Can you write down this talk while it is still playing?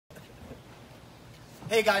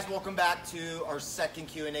Hey guys, welcome back to our second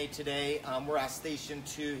Q&A today. We're at Station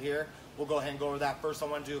 2 here. We'll go ahead and go over that. First, I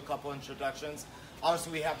want to do a couple introductions.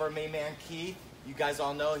 Obviously, we have our main man, Keith. You guys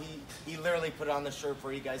all know he literally put on the shirt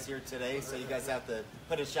for you guys here today, so you guys have to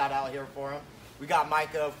put a shout out here for him. We got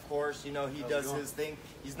Micah, of course. You know, he does his thing.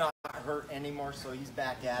 He's not hurt anymore, so he's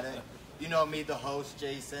back at it. You know me, the host,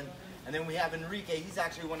 Jason. And then we have Enrique. He's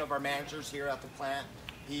actually one of our managers here at the plant.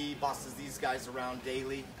 He bosses these guys around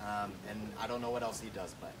daily, and I don't know what else he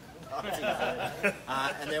does, but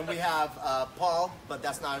and then we have Paul, but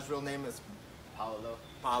that's not his real name. It's Paulo.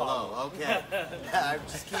 Okay.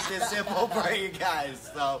 Just keep it simple for you guys.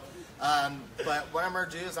 So, but what I'm going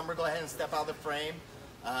to do is I'm going to go ahead and step out of the frame,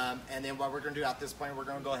 and then what we're going to do at this point, we're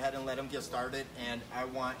going to go ahead and let him get started, and I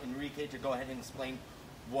want Enrique to go ahead and explain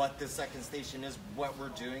what the second station is, what we're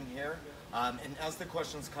doing here. And as the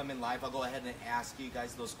questions come in live, I'll go ahead and ask you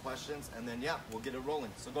guys those questions, and then, yeah, we'll get it rolling.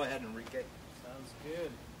 So go ahead, Enrique. Sounds good.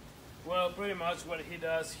 Well, pretty much what he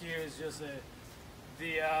does here is just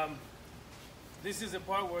this is the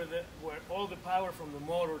part where all the power from the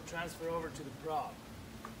motor transfer over to the prop.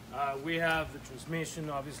 We have the transmission.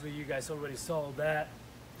 Obviously, you guys already saw that.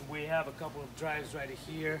 We have a couple of drives right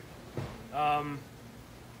here.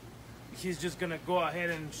 He's just gonna go ahead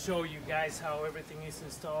and show you guys how everything is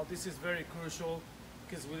installed. This is very crucial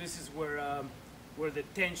because this is where the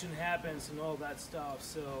tension happens and all that stuff.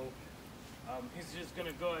 So he's just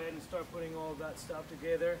gonna go ahead and start putting all that stuff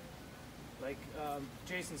together. Like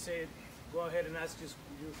Jason said, go ahead and ask just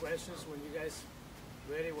your questions when you guys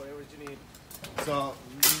ready, whatever you need. So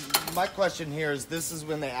my question here is, this is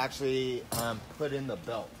when they actually put in the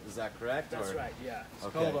belt. Is that correct? That's right, yeah.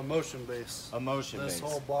 It's called a motion base. A motion base. This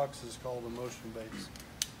whole box is called a motion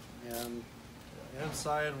base. And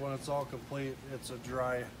inside, when it's all complete, it's a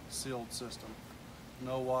dry sealed system.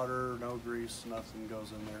 No water, no grease, nothing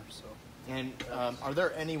goes in there. So. And are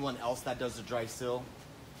there anyone else that does the dry seal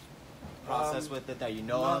process with it that you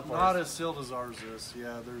know of? Not as sealed as ours is.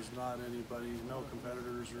 Yeah, there's not anybody, no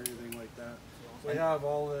competitors or anything like that. We have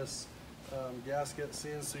all this gasket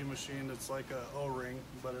CNC machine. It's like a O-ring,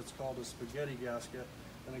 but it's called a spaghetti gasket,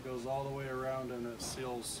 and it goes all the way around and it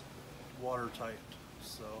seals watertight.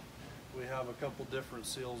 So we have a couple different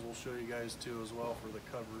seals we'll show you guys too as well for the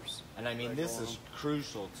covers. And I mean, this is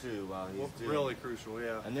crucial too while he's doing it. Really crucial,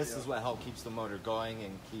 yeah. And this is what helps keeps the motor going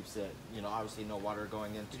and keeps it, you know, obviously no water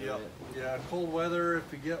going into it. Yeah, cold weather,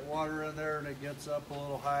 if you get water in there and it gets up a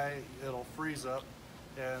little high, it'll freeze up,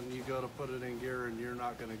 and you go to put it in gear and you're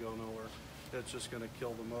not going to go nowhere. It's just going to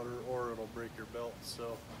kill the motor or it'll break your belt.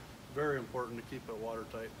 So very important to keep it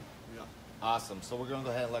watertight. Yeah. Awesome. So we're going to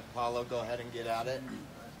go ahead and let Paulo go ahead and get at it.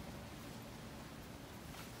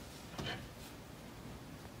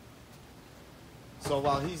 So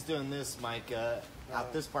while he's doing this, Mike, at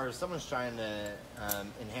this part, if someone's trying to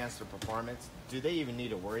enhance their performance, do they even need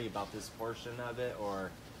to worry about this portion of it,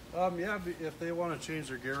 or? Yeah, if they want to change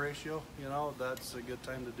their gear ratio, you know, that's a good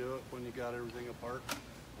time to do it when you got everything apart.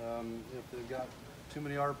 If they've got too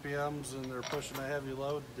many RPMs and they're pushing a heavy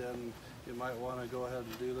load, then you might want to go ahead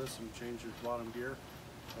and do this and change your bottom gear.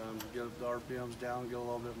 Get the RPMs down, get a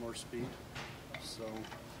little bit more speed. So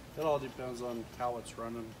it all depends on how it's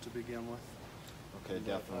running to begin with. Okay,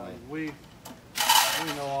 definitely. We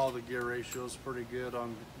know all the gear ratios pretty good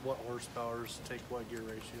on what horsepowers take what gear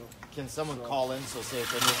ratio. Can someone call in? So say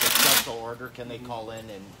if they make a special order, can they call in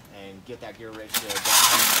and get that gear ratio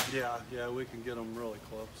down? Yeah, we can get them really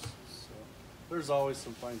close. So there's always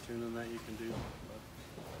some fine tuning that you can do.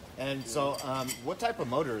 But, and so, what type of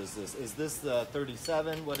motor is this? Is this the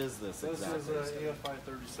 37? What is this exactly? This is a EFI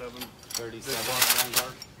 37.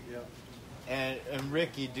 37. Yeah. And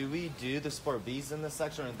Ricky, do we do the Sport V's in this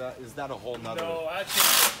section, or is that a whole nother? No,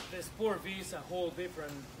 actually, the Sport V is a whole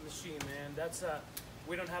different machine, man. That's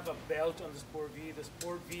we don't have a belt on the Sport V. The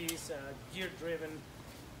Sport V is a gear-driven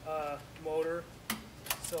motor,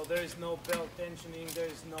 so there is no belt tensioning. There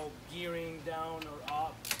is no gearing down or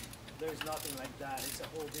up. There's nothing like that. It's a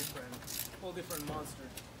whole different monster.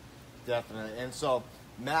 Definitely. And so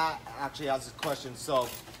Matt actually has a question. So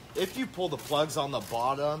if you pull the plugs on the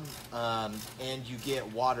bottom and you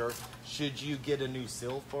get water, should you get a new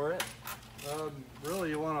seal for it? Really,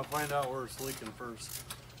 you want to find out where it's leaking first.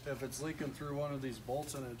 If it's leaking through one of these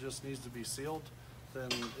bolts and it just needs to be sealed, then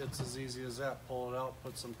it's as easy as that. Pull it out,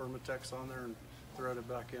 put some Permatex on there, and thread it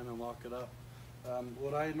back in and lock it up.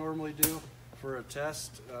 What I normally do for a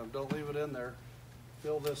test, don't leave it in there,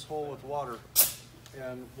 fill this hole with water.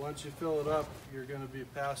 And once you fill it up, you're going to be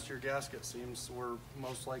past your gasket seams where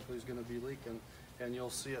most likely is going to be leaking, and you'll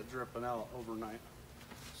see it dripping out overnight.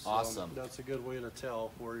 So awesome. That's a good way to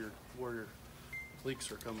tell where your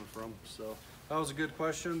leaks are coming from. So that was a good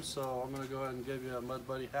question. So I'm gonna go ahead and give you a Mud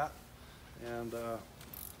Buddy hat, and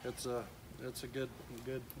it's a good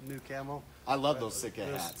new camo. I love those Sitka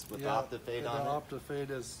hats with the Optifade on it. The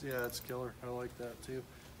Optifade is, yeah, it's killer. I like that too.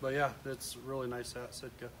 But yeah, it's a really nice hat,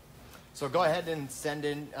 Sitka. So go ahead and send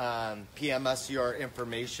in, PM us your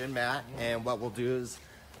information, Matt, and what we'll do is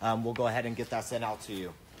we'll go ahead and get that sent out to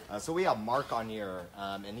you. So we have Mark on here,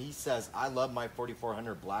 and he says, I love my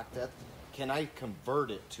 4400 Black Death. Can I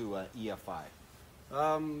convert it to a EFI?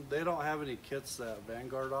 They don't have any kits that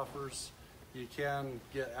Vanguard offers. You can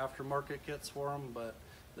get aftermarket kits for them, but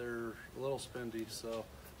they're a little spendy. So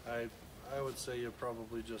I would say you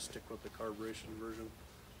probably just stick with the carburation version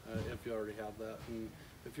if you already have that. And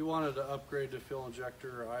if you wanted to upgrade to fuel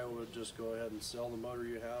injector, I would just go ahead and sell the motor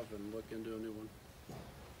you have and look into a new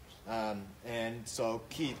one. And so,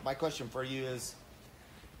 Keith, my question for you is,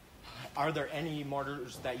 are there any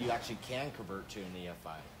motors that you actually can convert to an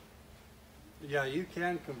EFI? Yeah, you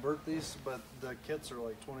can convert these, but the kits are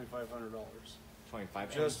like $2,500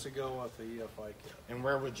 $25. just to go with the EFI kit. And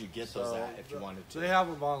where would you get those at if you wanted to? They have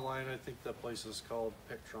them online. I think the place is called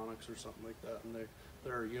Pictronics or something like that, and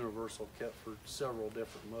they're a universal kit for several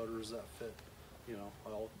different motors that fit, you know,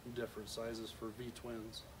 all different sizes for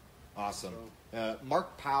V-twins. Awesome.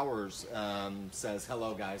 Mark Powers says,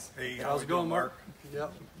 hello, guys. Hey, How's it going, Mark?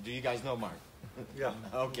 Yep. Do you guys know Mark? Yeah.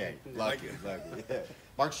 Okay. Lucky.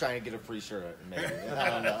 Mark's trying to get a free shirt, maybe. I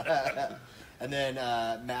don't know. And then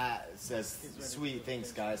Matt says, sweet,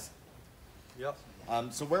 thanks, guys. Yep.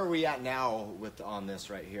 So where are we at now on this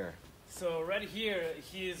right here? So right here,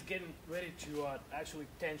 he is getting ready to actually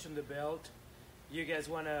tension the belt. You guys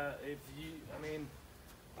wanna,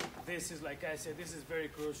 this is, like I said, this is very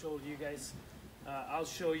crucial. You guys, I'll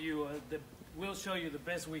show you, we'll show you the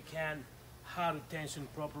best we can how to tension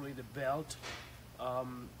properly the belt.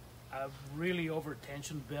 A really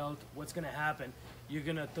over-tensioned belt, what's gonna happen, you're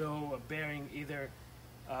gonna throw a bearing either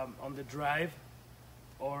on the drive,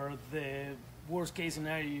 or the worst case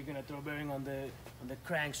scenario, you're gonna throw a bearing on the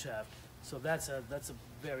crankshaft. So that's a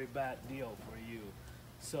very bad deal for you.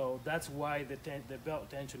 So that's why the belt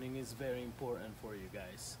tensioning is very important for you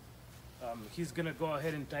guys. He's gonna go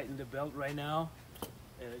ahead and tighten the belt right now.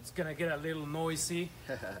 It's gonna get a little noisy.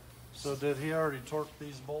 So did he already torque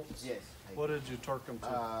these bolts? Yes. What did you torque them to?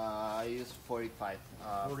 I use 45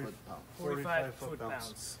 foot-pound. 45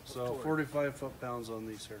 foot-pounds. So torque. 45 foot-pounds on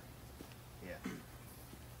these here. Yeah.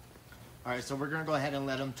 All right, so we're going to go ahead and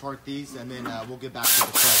let him torque these, and then we'll get back to the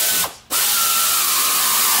questions.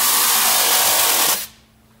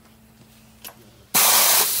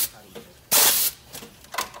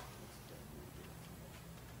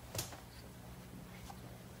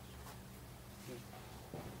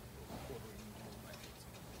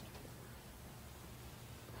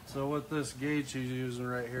 So with this gauge he's using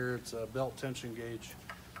right here, it's a belt tension gauge,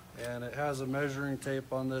 and it has a measuring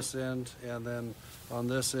tape on this end, and then on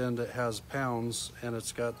this end it has pounds, and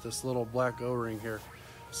it's got this little black O-ring here.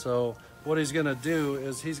 So what he's gonna do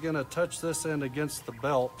is he's gonna touch this end against the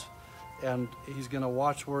belt, and he's gonna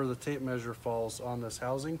watch where the tape measure falls on this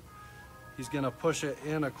housing. He's gonna push it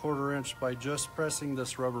in 1/4 inch by just pressing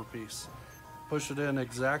this rubber piece. Push it in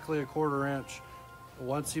exactly 1/4 inch.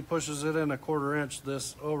 Once he pushes it in 1/4 inch,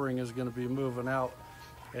 this O-ring is going to be moving out,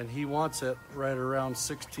 and he wants it right around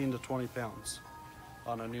 16 to 20 pounds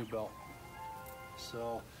on a new belt.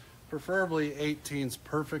 So preferably 18's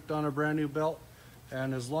perfect on a brand new belt,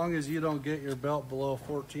 and as long as you don't get your belt below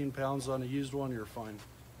 14 pounds on a used one, you're fine.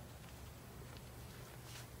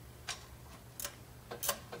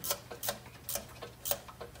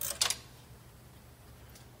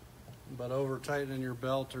 But over tightening your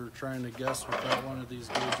belt or trying to guess without one of these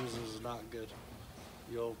gauges is not good.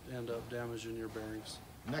 You'll end up damaging your bearings.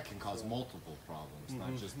 And that can cause multiple problems,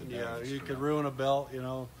 not just the Yeah, bearings. you could ruin a belt, you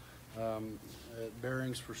know,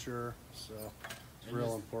 bearings for sure. So it's And real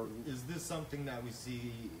is- important. Is this something that we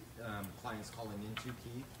see clients calling into,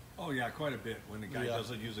 Keith? Oh yeah, quite a bit. When the guy Yeah.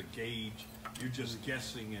 doesn't use a gauge, you're just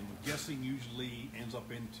guessing, and guessing usually ends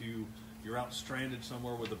up into you're out stranded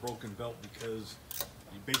somewhere with a broken belt because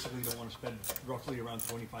you basically don't want to spend roughly around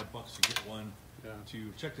 $25 to get one Yeah.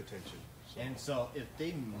 to check the tension. So, And so if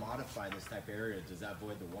they modify this type of area, does that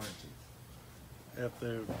void the warranty? If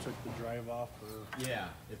they took the drive off, or Yeah,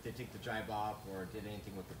 if they take the drive off or did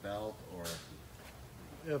anything with the belt, or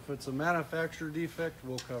if it's a manufacturer defect,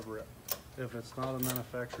 we'll cover it. If it's not a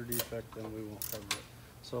manufacturer defect, then we won't cover it.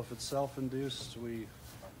 So if it's self-induced, we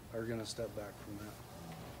are going to step back from that.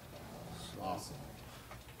 So, awesome.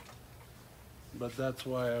 But that's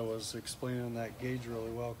why I was explaining that gauge really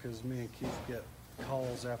well, because me and Keith get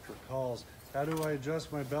calls after calls. how do I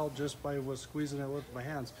adjust my belt just by squeezing it with my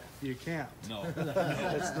hands? You can't. No.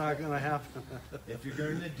 It's not going to happen. If you're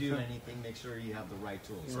going to do anything, make sure you have the right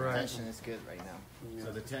tools. Right. Tension is good right now.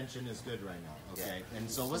 So the tension is good right now. Okay. Yeah. And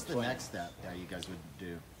so what's the 20. next step that you guys would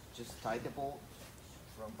do? Just tie the bolt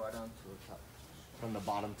from bottom to the top. From the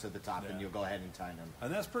bottom to the top, and Yeah. you'll go ahead and tighten them.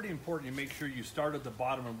 And that's pretty important. You make sure you start at the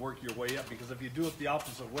bottom and work your way up, because if you do it the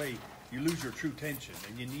opposite way, you lose your true tension,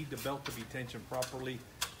 and you need the belt to be tensioned properly,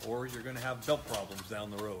 or you're going to have belt problems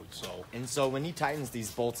down the road. So And so when he tightens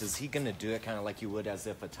these bolts, is he going to do it kind of like you would as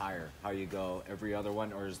if a tire? How you go every other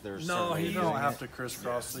one, or is there No, certain way he You you're don't doing have it? to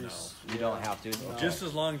crisscross Yeah, these. You don't have to. just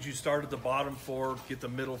as long as you start at the bottom four, get the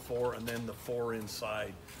middle four, and then the four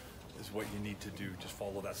inside is what you need to do. Just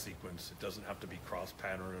follow that sequence. It doesn't have to be cross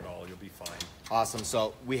pattern at all. You'll be fine. Awesome.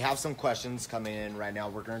 So we have some questions coming in right now.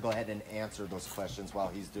 We're going to go ahead and answer those questions while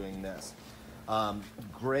he's doing this.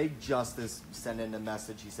 Greg Justice sent in a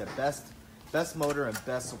message. He said, best motor and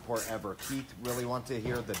best support ever. Keith, really want to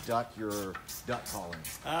hear your duck calling.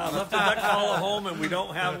 I left the duck call at home, and we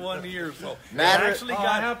don't have one here. So Matter- it actually Oh, I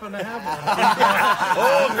got. happen to have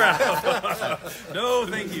one. No,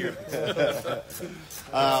 thank you.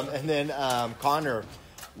 And then Connor,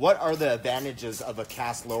 what are the advantages of a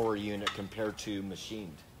cast lower unit compared to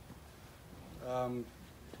machined?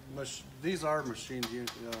 These are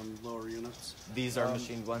machined lower units. These are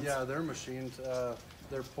machined ones? Yeah, they're machined.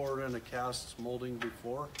 They're poured in a cast molding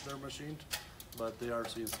before they're machined, but they are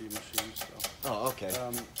CNC machined. So. Oh, okay.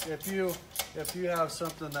 If you have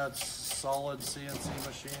something that's solid CNC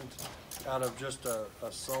machined out of just a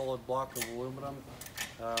solid block of aluminum,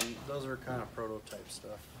 those are kind of prototype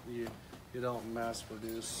stuff. You don't mass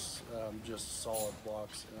produce just solid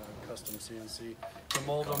blocks, custom CNC. To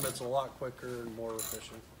mold them, it's a lot quicker and more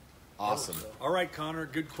efficient. Awesome. So, All right, Connor,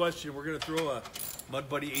 good question. We're going to throw a Mud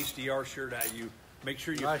Buddy HDR shirt at you. Make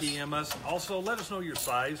sure you Nice. PM us. Also, let us know your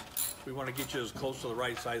size. We want to get you as close to the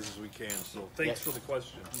right size as we can. So thanks Yeah. for the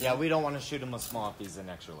question. Yeah, we don't want to shoot him a small if he's an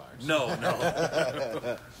extra large.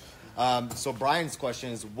 No. So Brian's question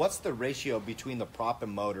is, what's the ratio between the prop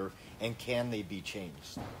and motor, and can they be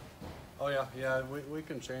changed? oh yeah, we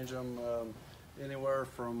can change them anywhere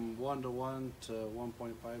from 1-to-1 to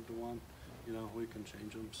 1.5 to 1. You know, we can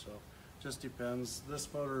change them. So just depends. This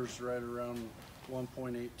motor's right around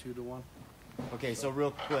 1.82 to 1. Okay, so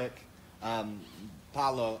real quick,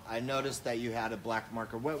 Paulo, I noticed that you had a black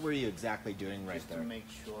marker. What were you exactly doing right Just there? to make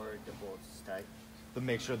sure the bolts is tight. To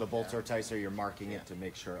make sure the bolts Yeah. are tight, so you're marking Yeah. it to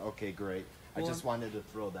make sure. Okay, great. I Well, just wanted to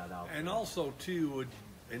throw that out. And there. also, too,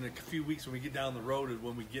 in a few weeks when we get down the road and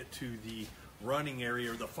when we get to the running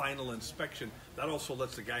area or the final inspection, that also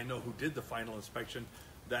lets the guy know who did the final inspection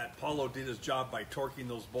that Paulo did his job by torquing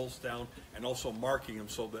those bolts down and also marking them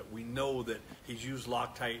so that we know that he's used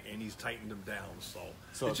Loctite and he's tightened them down.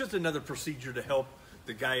 So it's just another procedure to help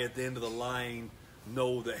the guy at the end of the line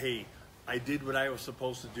know that, hey, I did what I was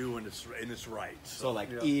supposed to do and it's right. So like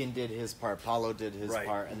Yeah. Ian did his part, Paulo did his Right.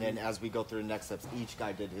 part, and then as we go through the next steps, each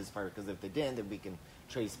guy did his part. Because if they didn't, then we can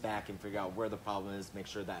trace back and figure out where the problem is, make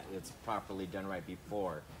sure that it's properly done right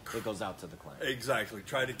before it goes out to the client. Exactly.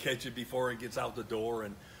 Try to catch it before it gets out the door.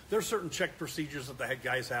 And there's certain check procedures that the head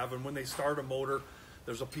guys have. And when they start a motor,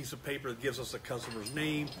 there's a piece of paper that gives us the customer's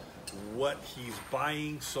name, what he's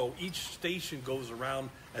buying. So each station goes around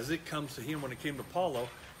as it comes to him. When it came to Paulo,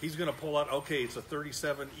 he's going to pull out, okay, it's a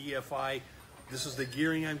 37 EFI. This is the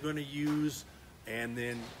gearing I'm going to use. And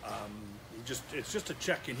then it's just a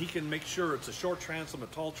check. And he can make sure it's a short transom, a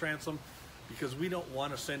tall transom, because we don't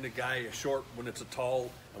want to send a guy a short when it's a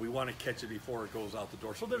tall, and we want to catch it before it goes out the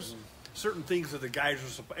door. So there's certain things that the guys are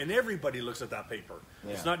supposed, and everybody looks at that paper.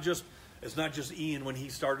 Yeah. It's not just Ian when he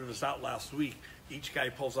started us out last week. Each guy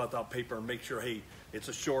pulls out that paper and makes sure, hey, it's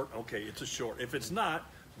a short. Okay, it's a short. If it's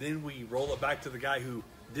not, then we roll it back to the guy who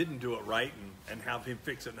didn't do it right and have him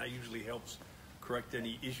fix it. And that usually helps correct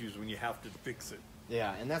any issues when you have to fix it.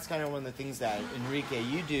 Yeah, and that's kind of one of the things that Enrique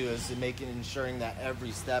you do is ensuring that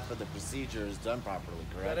every step of the procedure is done properly.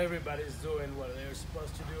 That Correct? everybody's doing what they're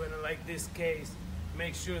supposed to do, and like this case,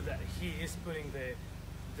 make sure that he is putting the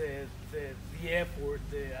effort,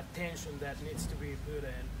 the attention that needs to be put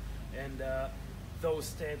in, and those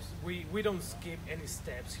steps. We don't skip any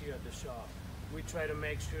steps here at the shop. We try to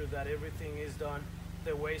make sure that everything is done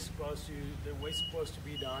the way it's supposed to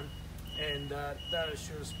be done, and that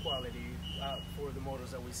assures quality for the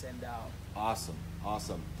motors that we send out. Awesome.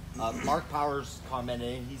 Mark Powers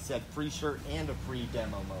commented. He said free shirt and a free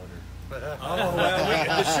demo motor. Oh,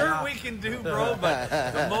 well, the shirt we can do, bro, but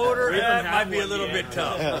the motor, that might be a little bit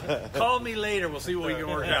tough. Call me later. We'll see what we can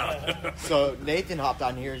work out. So Nathan hopped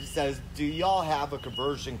on here. He says, do y'all have a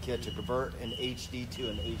conversion kit to convert an HD to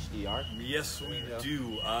an HDR? Yes, we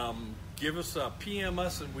do. Give us a PM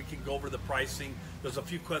us and we can go over the pricing. There's a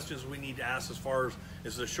few questions we need to ask as far as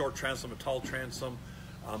is it a short transom, a tall transom,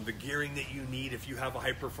 the gearing that you need. If you have a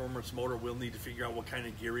high performance motor, we'll need to figure out what kind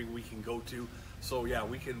of gearing we can go to. So yeah,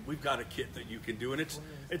 we've got a kit that you can do, and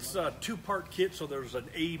it's a 2-part kit. So there's an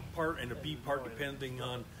A part and a B part depending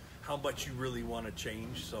on how much you really want to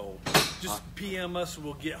change. So just PM us,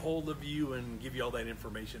 we'll get hold of you and give you all that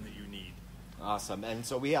information that you need. Awesome. And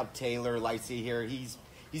so we have Taylor Lightsey here. He's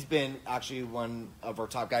been actually one of our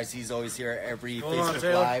top guys. He's always here every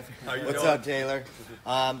Facebook Live. What's up, Taylor?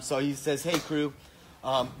 So he says, hey, crew,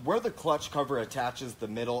 where the clutch cover attaches the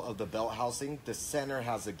middle of the belt housing, the center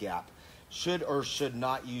has a gap. Should or should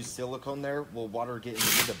not use silicone there? Will water get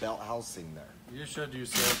into the belt housing there? You should use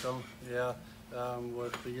silicone, yeah.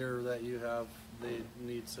 With the gear that you have, they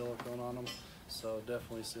need silicone on them, so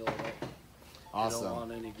definitely seal it up. Awesome. You don't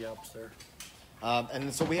want any gaps there.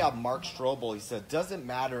 And so we have Mark Strobel. He said, doesn't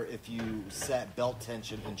matter if you set belt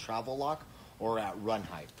tension in travel lock or at run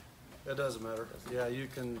height. It doesn't matter. Yeah, you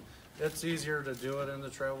can. It's easier to do it in the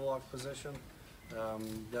travel lock position.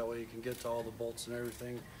 That way you can get to all the bolts and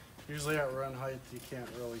everything. Usually at run height, you can't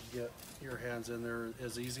really get your hands in there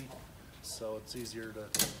as easy. So it's easier to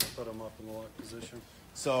put them up in the lock position.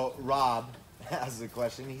 So Rob has a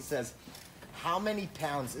question. He says, how many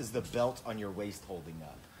pounds is the belt on your waist holding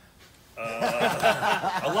up?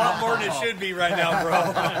 A lot more than it should be right now, bro.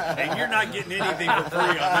 And you're not getting anything for free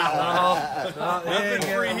on that one. Nothing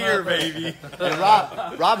free here, baby. And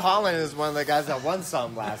Rob Holland is one of the guys that won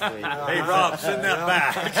some last week. Hey, Rob, send that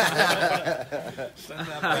back. Send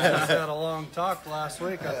that back. Just had a long talk last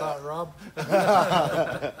week. I thought, Rob.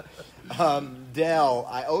 Dale,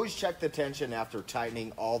 I always check the tension after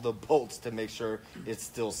tightening all the bolts to make sure it's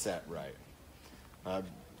still set right.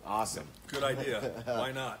 Awesome. Good idea.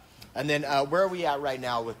 Why not? And then where are we at right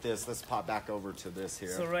now with this? Let's pop back over to this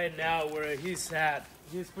here. So right now where he's at,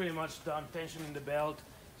 he's pretty much done tensioning the belt.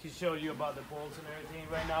 He showed you about the bolts and everything.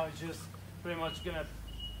 Right now he's just pretty much gonna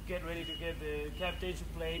get ready to get the cavitation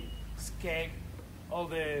plate, skeg, all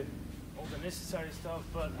the necessary stuff.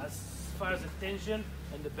 But as far as the tension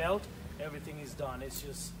and the belt, everything is done. It's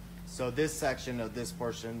just. So this section of this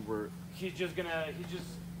portion,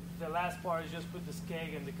 the last part is just put the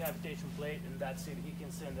skeg and the cavitation plate, and that's it. He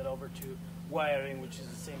can send it over to wiring, which is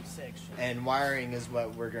the same section. And wiring is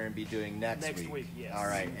what we're going to be doing next week. Next week, yes. All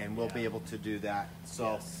right, and we'll be able to do that.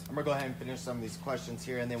 So yes. I'm going to go ahead and finish some of these questions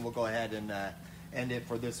here, and then we'll go ahead and end it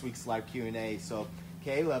for this week's live Q&A. So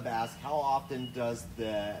Caleb asked, how often does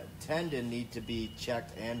the tendon need to be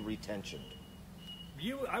checked and retensioned?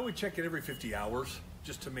 I would check it every 50 hours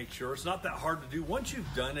just to make sure. It's not that hard to do. Once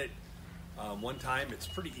you've done it one time, it's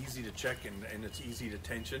pretty easy to check and it's easy to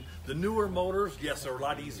tension. The newer motors, yes, they're a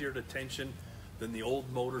lot easier to tension than the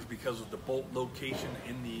old motors because of the bolt location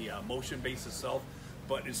in the motion base itself,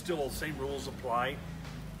 but it's still the same rules apply.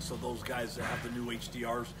 So those guys that have the new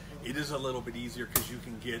HDRs, it is a little bit easier because you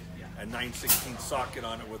can get a 9/16 socket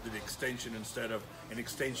on it with an extension instead of an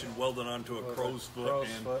extension welded onto a crow's foot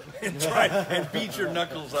and try and beat your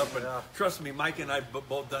knuckles up. And trust me, Mike and I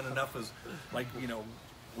both done enough as, like,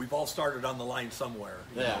 we've all started on the line somewhere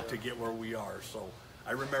to get where we are. So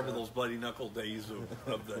I remember those bloody knuckle days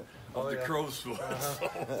of the crow's foot.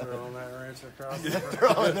 Throwing that wrench across.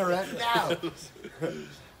 Throwing the wrench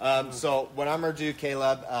now. So what I'm going to do,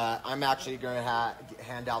 Caleb, I'm actually going to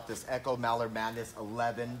hand out this Echo Mallard Madness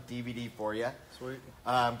 11 DVD for you. Sweet.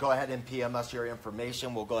 Go ahead and PM us your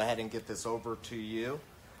information. We'll go ahead and get this over to you.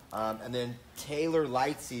 And then Taylor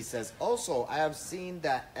Lightsey says, also, I have seen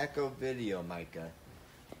that Echo video, Micah.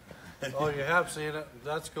 Oh, you have seen it?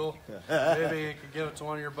 That's cool. Maybe you could give it to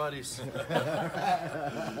one of your buddies.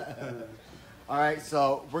 All right,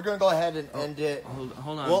 so we're going to go ahead and end it.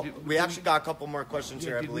 Hold on. Well, we actually got a couple more questions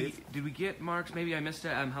here, I believe. Did we get Mark's? Maybe I missed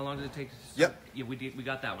it. How long did it take? Yep. Yeah, we did. We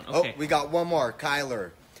got that one. Okay. Oh, we got one more. Kyler,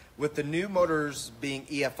 with the new motors being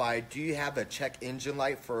EFI, do you have a check engine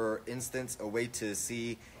light, for instance, a way to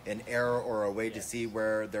see an error or a way to see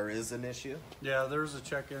where there is an issue? Yeah, there's a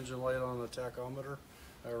check engine light on the tachometer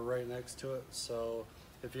right next to it. So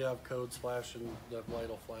if you have codes flashing, the light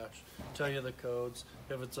will flash. Tell you the codes.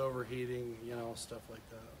 If it's overheating, stuff like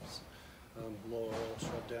that. Low oil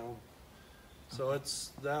shutdown. So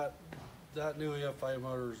it's that new EFI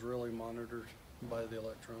motor is really monitored by the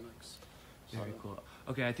electronics. Very cool.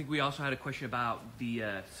 Okay, I think we also had a question about the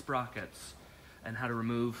sprockets. and how to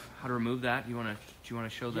remove that. Do you want to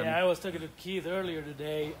show them? Yeah, I was talking to Keith earlier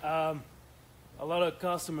today. A lot of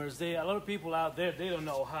customers, a lot of people out there, they don't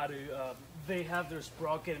know how to. They have their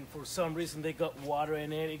sprocket, and for some reason they got water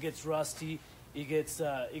in it. It gets rusty. It gets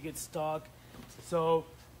stuck. So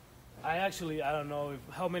I don't know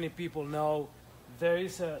how many people know.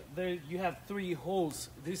 You have 3 holes.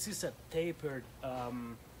 This is a tapered.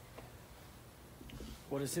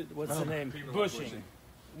 What is it? What's the name? Bushing.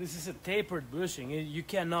 This is a tapered bushing. You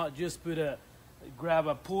cannot just grab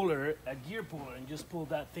a gear puller, and just pull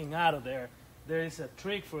that thing out of there. There is a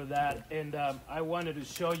trick for that, and I wanted to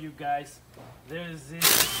show you guys. There's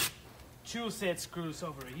this 2 set screws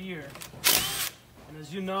over here, and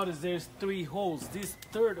as you notice, there's 3 holes. This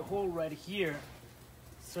 3rd hole right here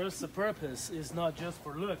serves the purpose. It's not just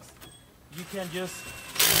for looks. You can just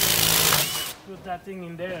put that thing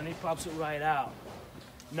in there, and it pops it right out.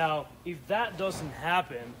 Now, if that doesn't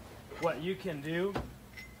happen, what you can do,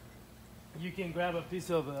 you can grab a piece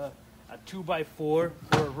of a 2x4 or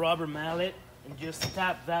a rubber mallet and just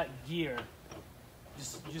tap that gear.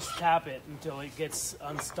 Just tap it until it gets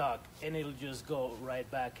unstuck, and it'll just go right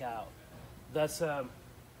back out. That's a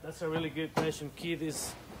really good question. Keith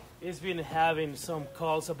is been having some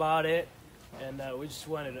calls about it, and we just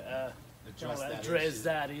wanted to address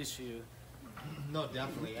that issue. No,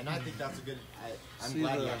 definitely, and I think that's a good. I'm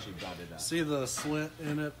glad you actually brought it up. See the slit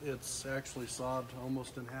in it? It's actually sawed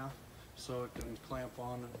almost in half, so it can clamp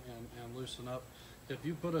on and loosen up. If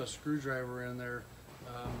you put a screwdriver in there,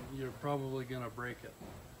 you're probably going to break it.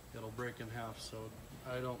 It'll break in half, so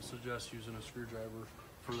I don't suggest using a screwdriver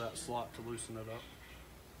for that slot to loosen it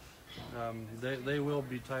up. They will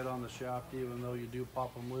be tight on the shaft even though you do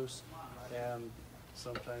pop them loose, and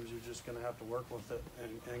sometimes you're just going to have to work with it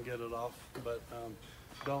and get it off, but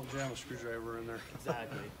don't jam a screwdriver in there.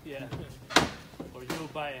 Exactly, yeah. Or you'll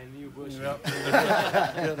buy a new bushing. Yep.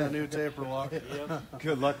 Getting a new taper lock. Yep.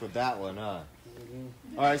 Good luck with that one, huh?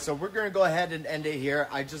 All right, so we're going to go ahead and end it here.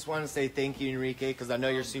 I just want to say thank you, Enrique, because I know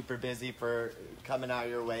you're super busy for coming out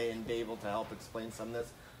your way and be able to help explain some of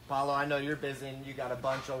this. Paulo, I know you're busy and you got a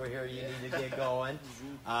bunch over here you need to get going.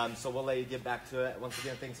 So we'll let you get back to it. Once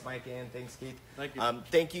again, thanks, Mike, and thanks, Keith. Thank you.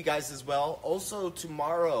 Thank you guys as well. Also,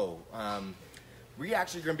 tomorrow, we're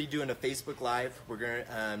actually going to be doing a Facebook Live. We're going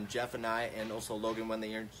to, Jeff and I, and also Logan, one of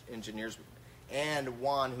the engineers, and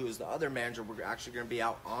Juan, who is the other manager, we're actually going to be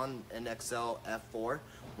out on an XL F4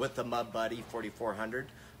 with the Mud Buddy 4400.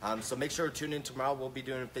 So make sure to tune in tomorrow. We'll be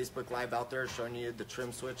doing a Facebook Live out there showing you the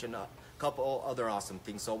trim switch and a couple other awesome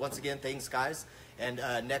things. So once again, thanks, guys. And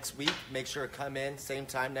next week, make sure to come in, same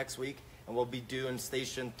time next week, and we'll be doing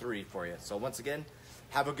Station 3 for you. So once again,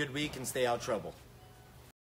 have a good week and stay out of trouble.